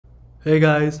Hey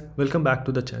guys, welcome back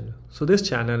to the channel. So this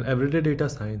channel, Everyday Data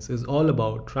Science, is all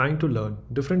about trying to learn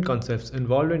different concepts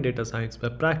involved in data science by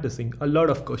practicing a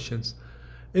lot of questions.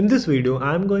 In this video,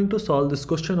 I am going to solve this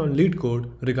question on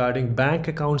LeetCode regarding bank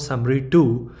account summary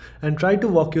 2 and try to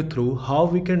walk you through how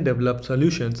we can develop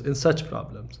solutions in such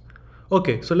problems.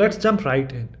 Okay, so let's jump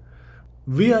right in.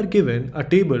 We are given a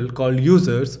table called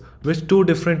users with two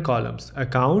different columns,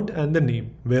 account and the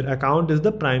name, where account is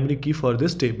the primary key for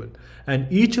this table.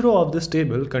 And each row of this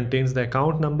table contains the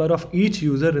account number of each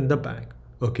user in the bank.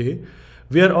 Okay.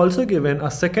 We are also given a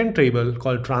second table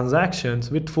called transactions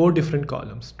with four different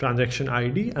columns, transaction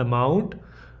ID, amount,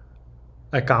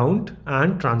 account,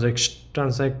 and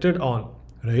transacted on,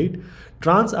 right?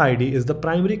 Trans ID is the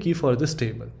primary key for this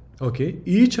table. Okay,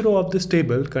 each row of this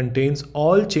table contains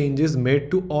all changes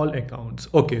made to all accounts.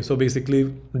 Okay, so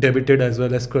basically debited as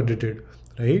well as credited,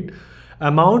 right?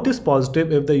 Amount is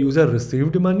positive if the user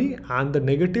received money and the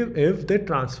negative if they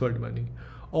transferred money.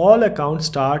 All accounts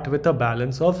start with a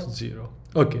balance of 0.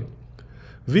 Okay,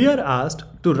 we are asked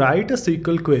to write a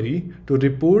SQL query to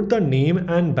report the name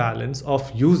and balance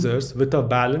of users with a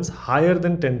balance higher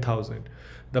than 10,000.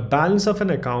 The balance of an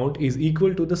account is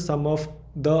equal to the sum of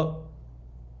the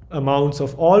amounts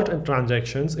of all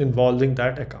transactions involving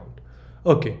that account.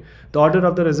 Okay, the order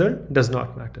of the result does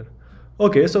not matter.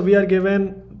 Okay, so we are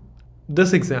given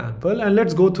this example and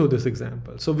let's go through this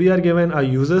example. So we are given a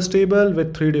users table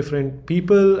with three different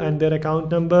people and their account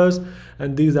numbers,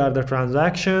 and these are the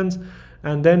transactions,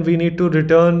 and then we need to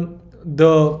return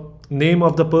the name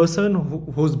of the person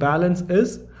whose balance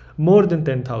is more than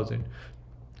 10,000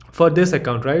 for this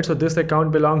account, right? So this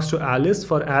account belongs to Alice.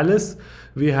 For Alice,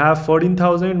 we have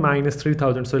 14,000 minus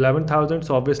 3,000, so 11,000.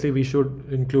 So obviously we should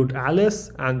include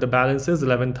Alice and the balance is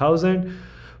 11,000.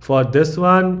 For this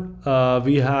one,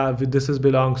 this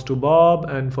belongs to Bob,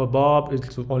 and for Bob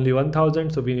it's only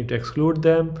 1,000, so we need to exclude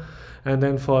them. And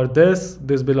then for this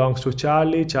belongs to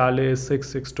Charlie. Charlie is 6,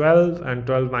 6, 12, and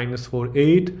 12 minus 4,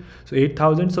 8, so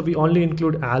 8,000. So we only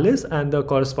include Alice and the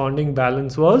corresponding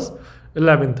balance was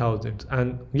 11,000.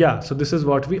 And yeah, so this is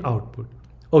what we output.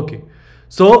 Okay,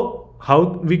 so how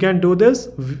we can do this?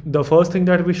 The first thing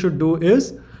that we should do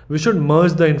is we should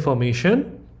merge the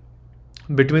information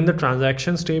between the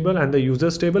transactions table and the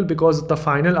users table, because the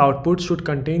final output should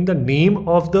contain the name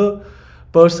of the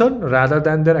person rather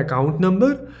than their account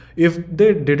number. If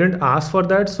they didn't ask for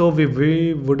that, so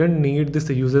we wouldn't need this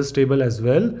users table as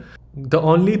well. The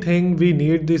only thing we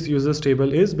need this users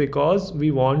table is because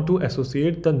we want to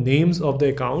associate the names of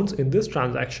the accounts in this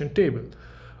transaction table.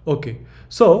 Okay,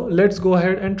 so let's go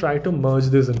ahead and try to merge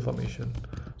this information.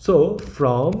 So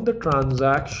from the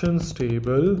transactions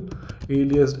table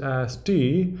aliased as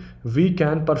T, we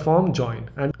can perform join,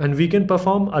 and we can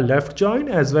perform a left join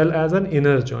as well as an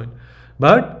inner join,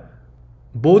 but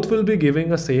both will be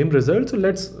giving a same result. So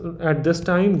let's at this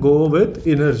time go with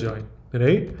inner join,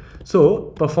 right?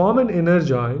 So perform an inner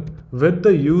join with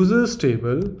the users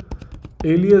table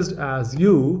aliased as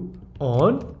U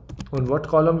on what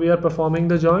column we are performing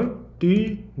the join?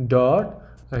 T dot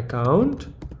account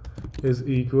is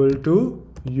equal to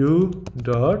U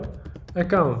dot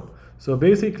account. So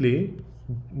basically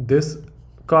this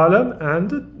column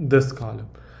and this column.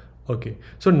 Okay,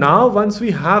 so now once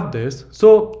we have this,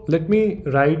 so let me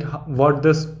write what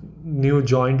this new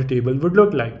joined table would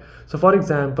look like. So for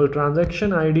example,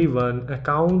 transaction ID 1,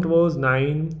 account was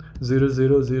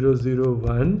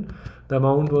 900001, the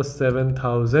amount was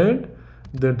 7,000,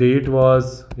 the date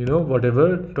was,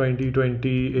 whatever,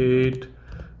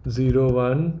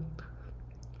 2028-01.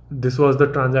 This was the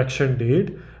transaction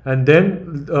date, and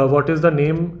then what is the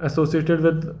name associated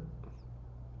with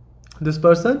this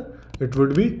person? It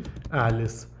would be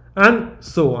Alice, and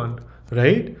so on,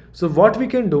 right? So what we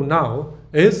can do now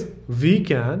is we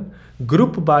can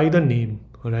group by the name,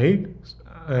 right?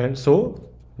 And so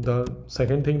the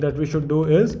second thing that we should do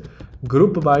is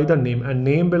group by the name, and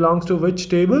name belongs to which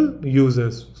table?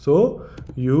 Users. So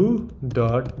U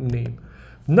dot name.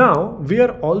 Now we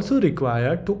are also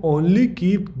required to only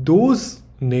keep those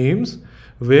names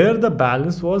where the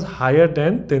balance was higher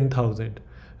than 10,000,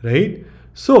 right?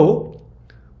 So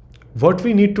what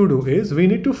we need to do is we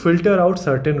need to filter out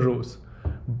certain rows,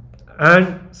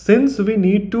 and since we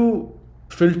need to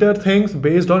filter things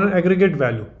based on an aggregate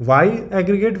value. Why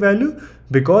aggregate value?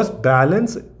 Because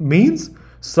balance means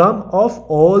sum of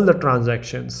all the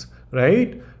transactions,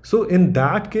 right? So in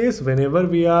that case, whenever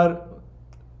we are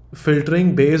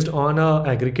filtering based on a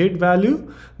aggregate value,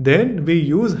 then we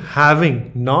use having,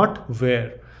 not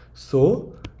where.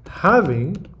 So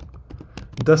having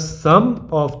the sum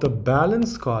of the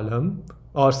balance column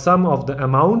or sum of the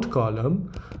amount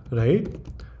column, right,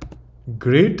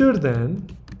 greater than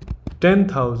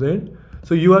 10,000.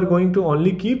 So you are going to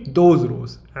only keep those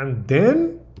rows, and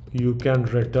then you can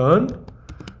return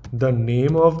the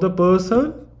name of the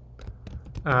person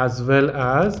as well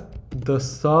as the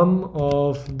sum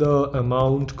of the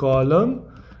amount column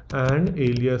and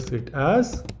alias it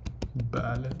as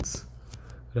balance,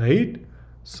 right?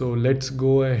 So let's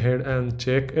go ahead and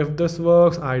check if this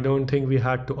works. I don't think we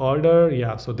had to order.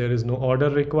 Yeah, so there is no order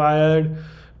required.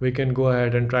 We can go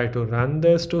ahead and try to run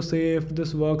this to see if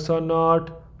this works or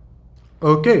not.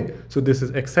 Okay, so this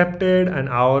is accepted and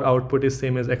our output is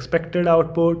same as expected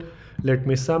output. Let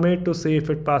me sum it to see if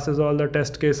it passes all the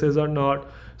test cases or not.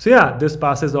 So yeah, this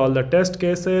passes all the test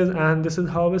cases, and this is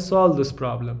how we solve this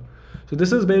problem. So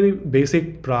this is very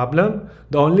basic problem.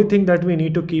 The only thing that we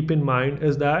need to keep in mind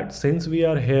is that since we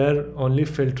are here only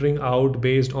filtering out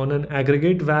based on an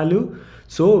aggregate value,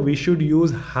 so we should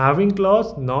use having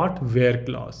clause, not where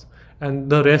clause. And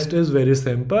the rest is very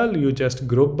simple. You just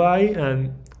group by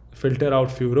and filter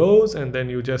out few rows, and then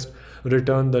you just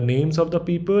return the names of the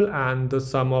people and the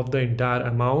sum of the entire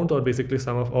amount, or basically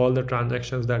sum of all the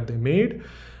transactions that they made,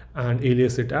 and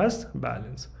alias it as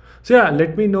balance. So yeah,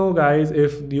 let me know guys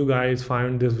if you guys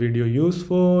find this video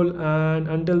useful, and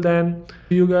until then,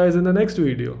 see you guys in the next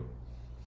video.